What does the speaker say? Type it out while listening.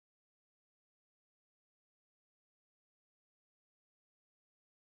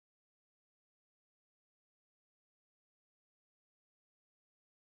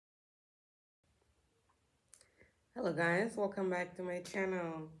Hello guys, welcome back to my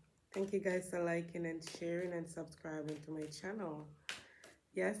channel. Thank you guys for liking and sharing and subscribing to my channel.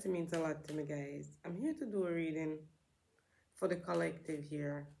 Yes, it means a lot to me guys. I'm here to do a reading for the collective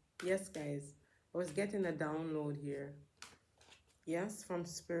here. Yes guys, I was getting a download here. Yes, from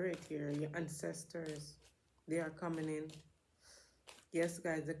spirit here, your ancestors. They are coming in. Yes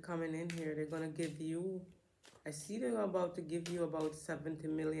guys, they're coming in here. They're gonna give you, I see they're about to give you about $70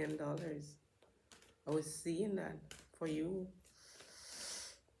 million. I was seeing that for you.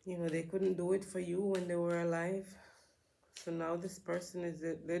 You know, they couldn't do it for you when they were alive. So now this person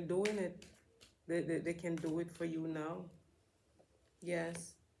they're doing it. They can do it for you now.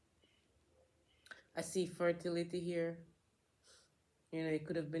 Yes. I see fertility here. You know, you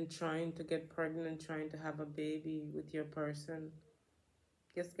could have been trying to get pregnant, trying to have a baby with your person.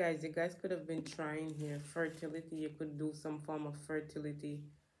 Yes, guys, you guys could have been trying here. Fertility, you could do some form of fertility.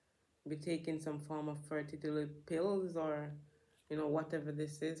 Be taking some form of fertility pills or, you know, whatever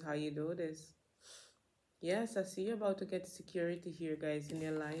this is, how you do this. Yes, I see you about to get security here, guys, in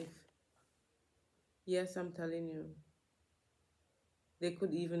your life. Yes, I'm telling you. They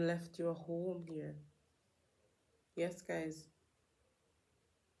could even left you a home here. Yes, guys.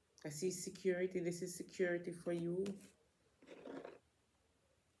 I see security. This is security for you.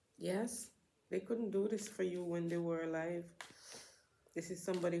 Yes, they couldn't do this for you when they were alive. This is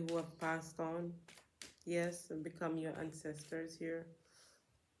somebody who have passed on. Yes, and become your ancestors here.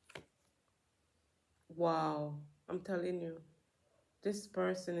 Wow, I'm telling you. This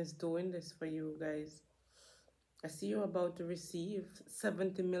person is doing this for you, guys. I see you about to receive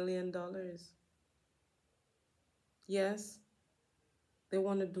 $70 million. Yes, they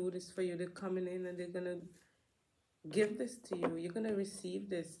want to do this for you. They're coming in and they're going to give this to you. You're going to receive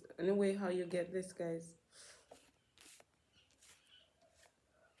this. Anyway, how you get this, guys.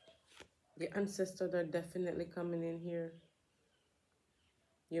 The ancestors are definitely coming in here.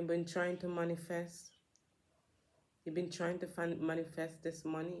 You've been trying to manifest. You've been trying to manifest this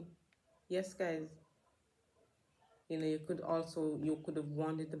money. Yes, guys. You know, you could have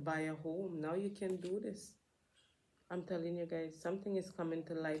wanted to buy a home. Now you can do this. I'm telling you guys, something is coming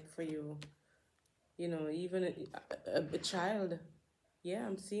to light for you. You know, even a child. Yeah,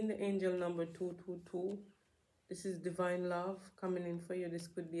 I'm seeing the angel number 222. This is divine love coming in for you. This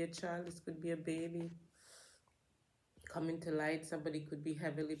could be a child. This could be a baby coming to light. Somebody could be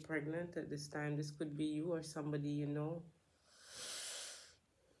heavily pregnant at this time. This could be you or somebody you know.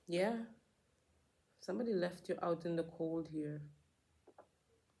 Yeah. Somebody left you out in the cold here.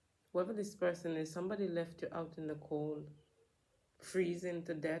 Whoever this person is, somebody left you out in the cold. Freezing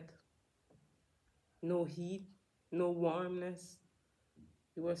to death. No heat. No warmness.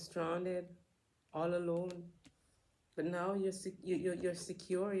 You were stranded. All alone. But now you're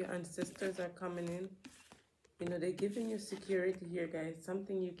secure. Your ancestors are coming in. You know, they're giving you security here, guys.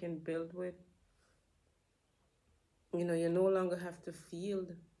 Something you can build with. You know, you no longer have to feel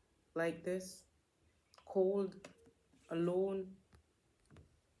like this. Cold. Alone.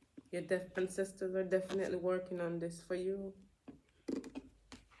 Your ancestors are definitely working on this for you.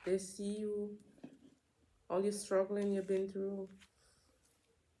 They see you. All your struggling you've been through.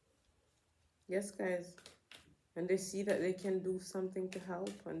 Yes, guys. And they see that they can do something to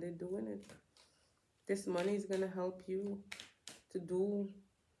help. And they're doing it. This money is going to help you to do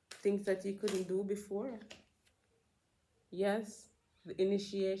things that you couldn't do before. Yes, the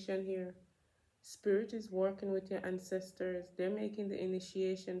initiation here. Spirit is working with your ancestors. They're making the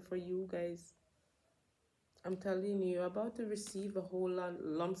initiation for you guys. I'm telling you, you're about to receive a whole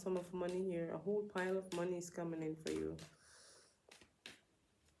lump sum of money here. A whole pile of money is coming in for you.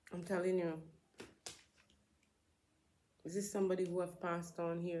 I'm telling you. This is somebody who have passed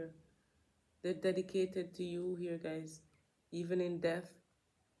on here. They're dedicated to you here, guys. Even in death.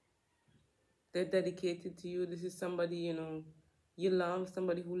 They're dedicated to you. This is somebody, you know, you love,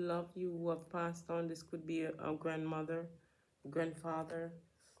 somebody who loved you, who have passed on. This could be a grandmother, a grandfather,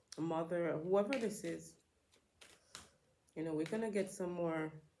 a mother, whoever this is. You know, we're going to get some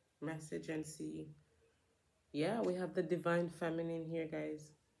more message and see. Yeah, we have the divine feminine here,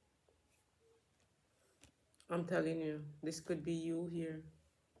 guys. I'm telling you, this could be you here.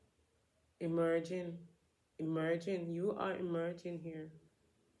 Emerging. Emerging. You are emerging here.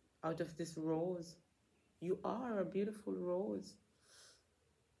 Out of this rose. You are a beautiful rose.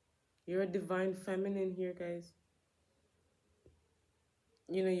 You're a divine feminine here, guys.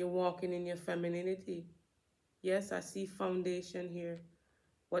 You know, you're walking in your femininity. Yes, I see foundation here.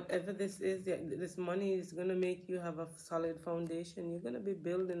 Whatever this is, this money is going to make you have a solid foundation. You're going to be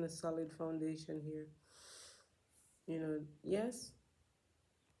building a solid foundation here. You know, yes.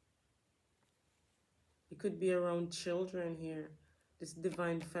 You could be around children here. This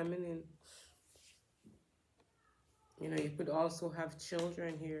divine feminine. You know, you could also have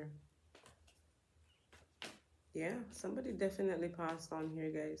children here. Yeah, somebody definitely passed on here,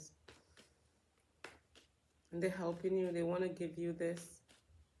 guys. And they're helping you. They want to give you this.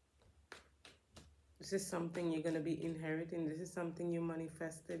 This is something you're going to be inheriting. This is something you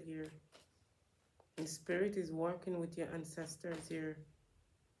manifested here. And Spirit is working with your ancestors here.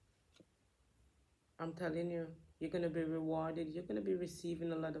 I'm telling you, you're going to be rewarded. You're going to be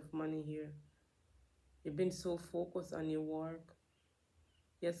receiving a lot of money here. You've been so focused on your work.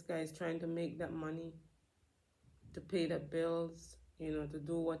 Yes, guys, trying to make that money, to pay the bills, you know, to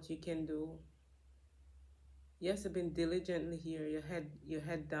do what you can do. Yes, you've been diligently here. Your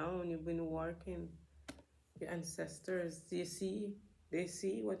head down. You've been working. Your ancestors, you see, they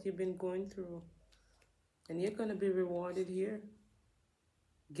see what you've been going through. And you're going to be rewarded here.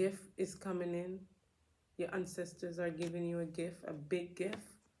 Gift is coming in. Your ancestors are giving you a gift, a big gift.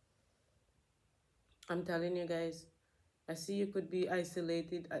 I'm telling you guys, I see you could be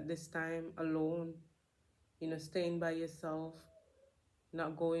isolated at this time, alone, you know, staying by yourself,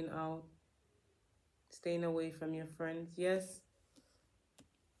 not going out, staying away from your friends. Yes.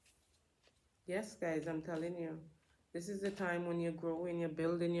 Yes, guys, I'm telling you, this is the time when you're growing, you're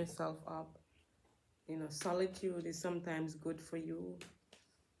building yourself up. You know, solitude is sometimes good for you.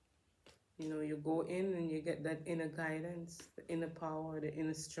 You know, you go in and you get that inner guidance, the inner power, the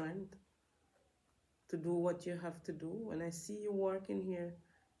inner strength to do what you have to do. And I see you working here.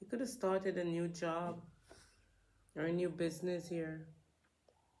 You could have started a new job or a new business here.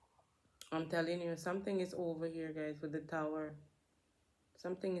 I'm telling you, something is over here, guys, with the Tower.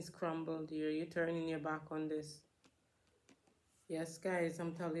 Something is crumbled here. You're turning your back on this. Yes, guys,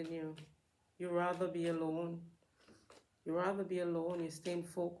 I'm telling you, you'd rather be alone. You'd rather be alone. You're staying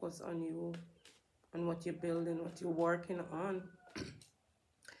focused on you, on what you're building, what you're working on.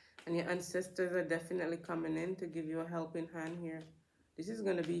 And your ancestors are definitely coming in to give you a helping hand here. This is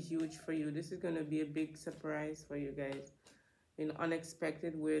going to be huge for you. This is going to be a big surprise for you guys. You know,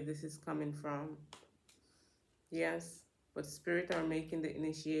 unexpected where this is coming from. Yes, but Spirit are making the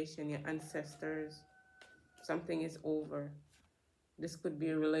initiation, your ancestors. Something is over. This could be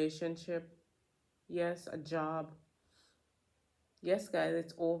a relationship. Yes, a job. Yes, guys,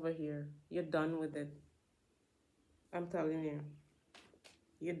 it's over here. You're done with it. I'm telling you.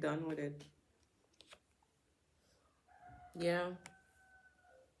 You're done with it. Yeah.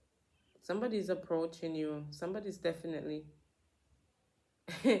 Somebody's approaching you. Somebody's definitely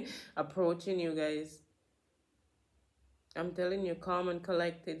approaching you, guys. I'm telling you, calm and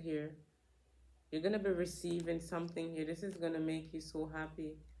collected here. You're going to be receiving something here. This is going to make you so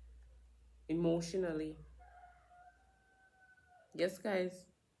happy. Emotionally. Yes, guys.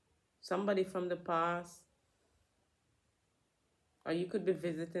 Somebody from the past. Or you could be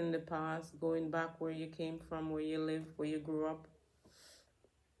visiting the past, going back where you came from, where you live, where you grew up.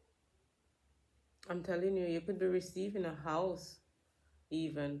 I'm telling you, you could be receiving a house,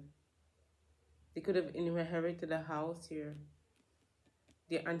 even. They could have inherited a house here.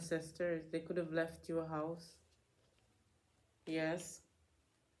 The ancestors, they could have left you a house. Yes.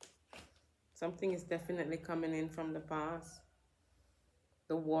 Something is definitely coming in from the past.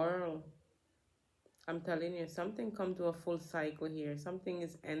 The world. I'm telling you, something come to a full cycle here. Something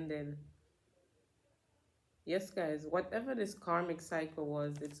is ended. Yes, guys, whatever this karmic cycle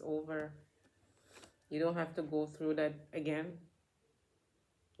was, it's over. You don't have to go through that again.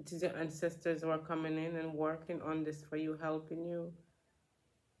 It is your ancestors who are coming in and working on this for you, helping you.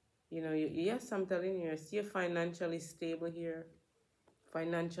 You know, yes, I'm telling you, I see you financially stable here.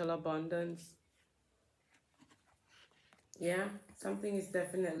 Financial abundance. Yeah, something is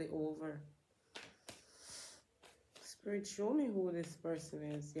definitely over. Spirit, show me who this person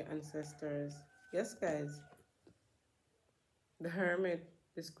is, your ancestors. Yes, guys. The Hermit.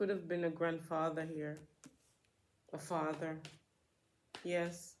 This could have been a grandfather here. A father.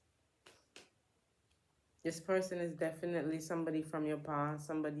 Yes. This person is definitely somebody from your past.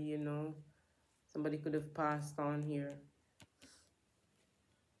 Somebody you know. Somebody could have passed on here.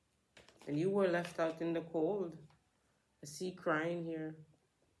 And you were left out in the cold. I see crying here.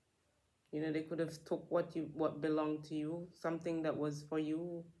 You know, they could have took what belonged to you. Something that was for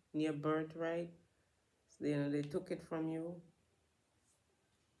you. Near birthright. So, you know, they took it from you.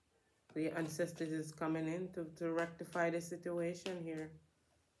 The ancestors is coming in to rectify the situation here.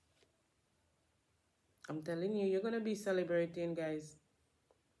 I'm telling you, you're going to be celebrating, guys.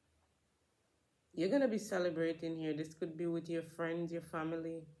 You're going to be celebrating here. This could be with your friends, your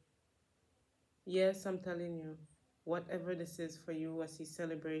family. Yes, I'm telling you. Whatever this is for you, I see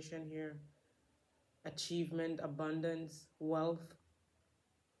celebration here. achievement, abundance, wealth.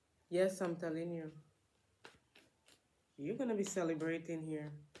 Yes, I'm telling you. You're going to be celebrating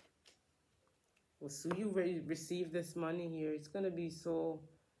here. Well, so you receive this money here. It's going to be so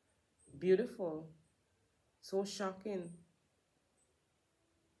beautiful, so shocking.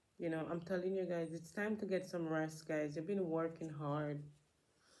 You know, I'm telling you guys, it's time to get some rest, guys. You've been working hard.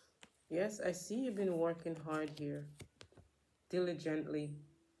 Yes, I see you've been working hard here. Diligently.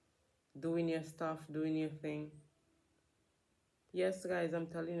 Doing your stuff, doing your thing. Yes, guys, I'm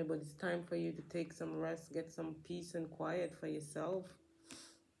telling you, but it's time for you to take some rest, get some peace and quiet for yourself.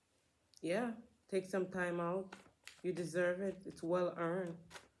 Yeah, take some time out. You deserve it. It's well earned.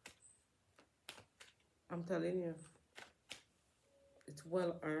 I'm telling you. It's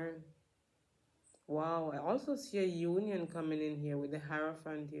well earned. Wow, I also see a union coming in here with the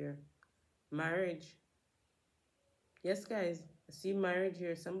Hierophant here. Marriage. Yes, guys, I see marriage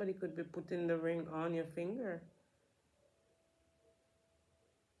here. Somebody could be putting the ring on your finger.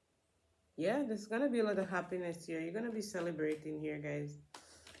 Yeah, there's going to be a lot of happiness here. You're going to be celebrating here, guys.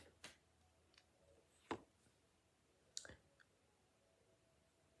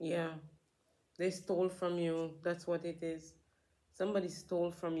 Yeah, they stole from you. That's what it is. Somebody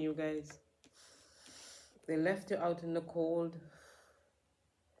stole from you, guys. They left you out in the cold,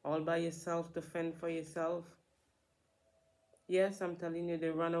 all by yourself, to fend for yourself. Yes, I'm telling you, they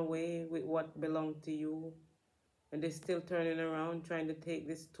run away with what belonged to you. And they're still turning around, trying to take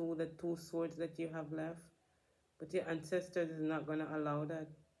the two swords that you have left. But your ancestors is not going to allow that.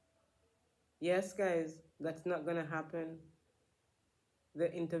 Yes, guys, that's not going to happen.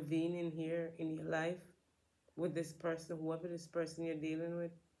 They're intervening here in your life with this person, whoever this person you're dealing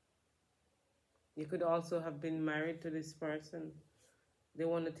with. You could also have been married to this person. They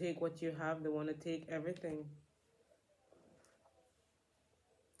want to take what you have. They want to take everything.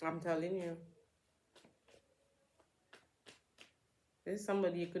 I'm telling you. There's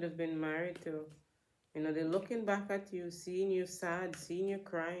somebody you could have been married to. You know, they're looking back at you, seeing you sad, seeing you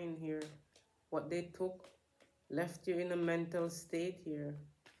crying here. What they took left you in a mental state here.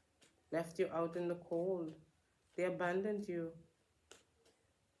 Left you out in the cold. They abandoned you.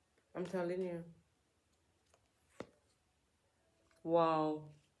 I'm telling you. Wow.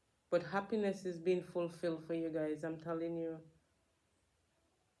 But happiness is being fulfilled for you guys. I'm telling you.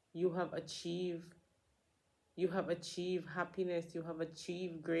 You have achieved. You have achieved happiness. You have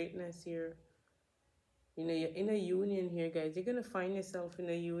achieved greatness here. You know, you're in a union here, guys. You're going to find yourself in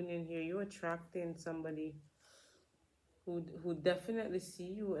a union here. You're attracting somebody who definitely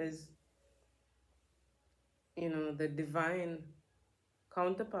see you as, you know, the divine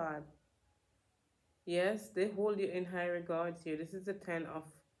counterpart. Yes, they hold you in high regards here. This is the 10 of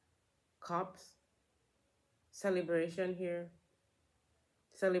Cups. Celebration here.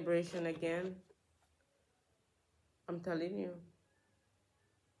 Celebration again. I'm telling you.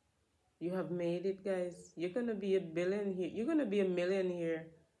 You have made it, guys. You're going to be a billion here. You're going to be a million here.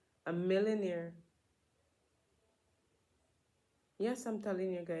 A millionaire. Yes, I'm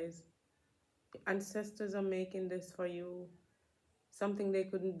telling you, guys. Ancestors are making this for you. Something they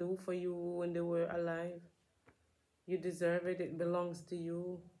couldn't do for you when they were alive. You deserve it. It belongs to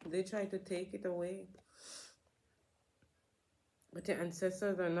you. They try to take it away. But your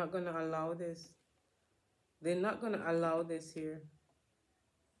ancestors are not going to allow this. They're not going to allow this here.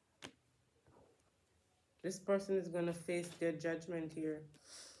 This person is going to face their judgment here.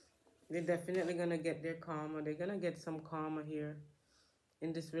 They're definitely going to get their karma. They're going to get some karma here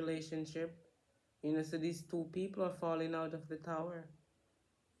in this relationship. You know, so these two people are falling out of the tower.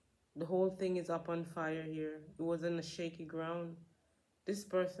 The whole thing is up on fire here. It was in a shaky ground. This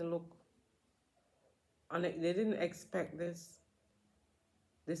person, look, they didn't expect this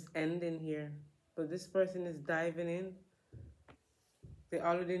ending here. But this person is diving in. They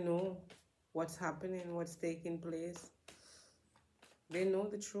already know what's happening, what's taking place. They know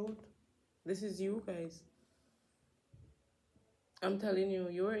the truth. This is you, guys. I'm telling you,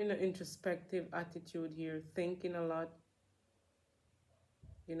 you're in an introspective attitude here, thinking a lot.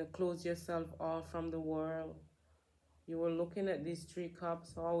 You know, close yourself off from the world. You were looking at these 3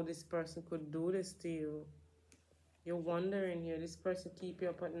 cups, how this person could do this to you. You're wondering here, this person keep you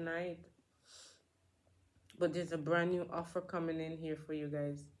up at night. But there's a brand new offer coming in here for you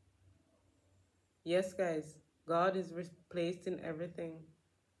guys. Yes, guys, God is replacing everything.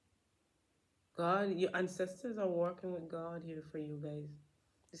 God, your ancestors are working with God here for you guys.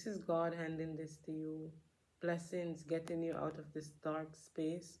 This is God handing this to you. Blessings, getting you out of this dark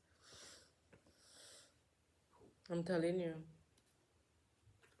space. I'm telling you.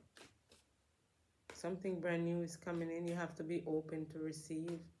 Something brand new is coming in. You have to be open to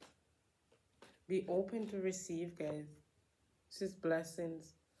receive. Be open to receive, guys. This is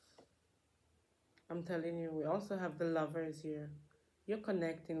blessings. I'm telling you, we also have the lovers here. You're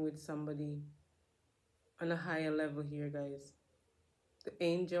connecting with somebody on a higher level here, guys. The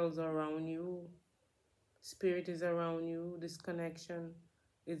angels are around you. Spirit is around you. This connection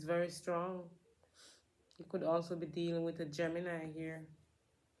is very strong. You could also be dealing with a Gemini here.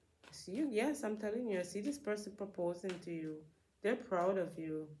 See you? Yes, I'm telling you. I see this person proposing to you. They're proud of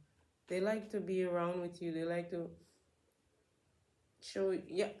you. They like to be around with you. They like to show,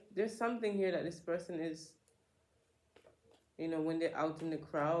 yeah, there's something here that this person is, you know, when they're out in the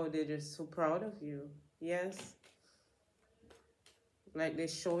crowd, they're just so proud of you. Yes. Like they're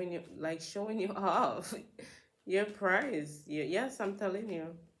showing you, like showing you off. Your prize. Yes, I'm telling you.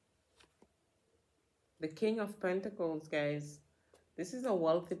 The King of Pentacles, guys. This is a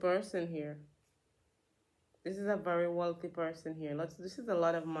wealthy person here. This is a very wealthy person here. This is a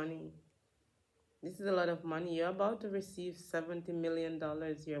lot of money. This is a lot of money. You're about to receive $70 million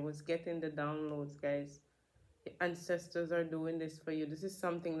here. I was getting the downloads, guys. The ancestors are doing this for you. This is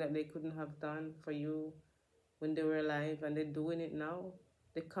something that they couldn't have done for you when they were alive, and they're doing it now.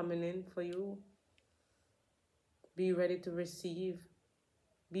 They're coming in for you. Be ready to receive.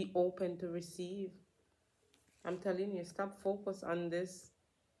 Be open to receive. I'm telling you, stop focus on this.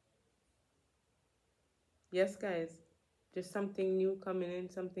 Yes, guys. Just something new coming in,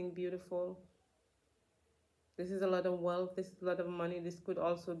 something beautiful. This is a lot of wealth. This is a lot of money. This could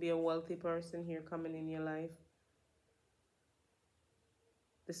also be a wealthy person here coming in your life.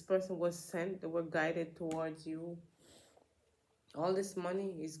 This person was sent. They were guided towards you. All this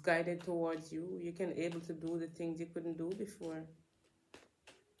money is guided towards you. You can able to do the things you couldn't do before.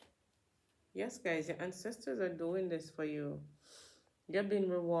 Yes, guys, your ancestors are doing this for you. You're being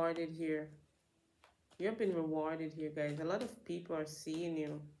rewarded here. You're being rewarded here, guys. A lot of people are seeing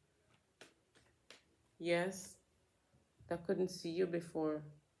you. Yes, that couldn't see you before.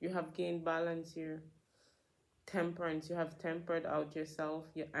 You have gained balance here. Temperance. You have tempered out yourself.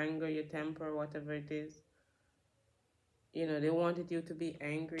 Your anger, your temper, whatever it is. You know, they wanted you to be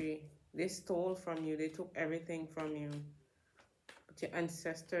angry. They stole from you. They took everything from you. But your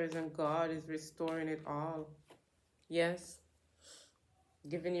ancestors and God is restoring it all. Yes.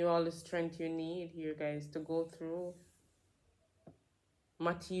 Giving you all the strength you need here, guys, to go through.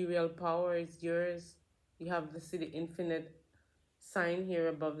 Material power is yours. You have the infinite sign here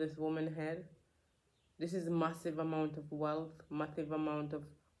above this woman's head. This is a massive amount of wealth, massive amount of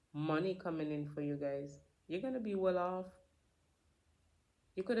money coming in for you guys. You're going to be well off.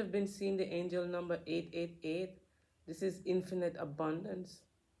 You could have been seeing the angel number 888. This is infinite abundance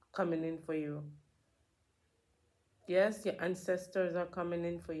coming in for you. Yes, your ancestors are coming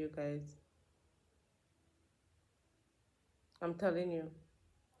in for you guys. I'm telling you.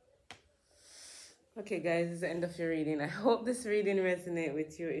 Okay, guys, this is the end of your reading. I hope this reading resonated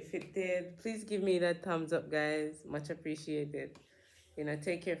with you. If it did, please give me that thumbs up, guys. Much appreciated. You know,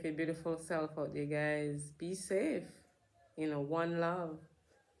 take care of your beautiful self out there, guys. Be safe. You know, one love.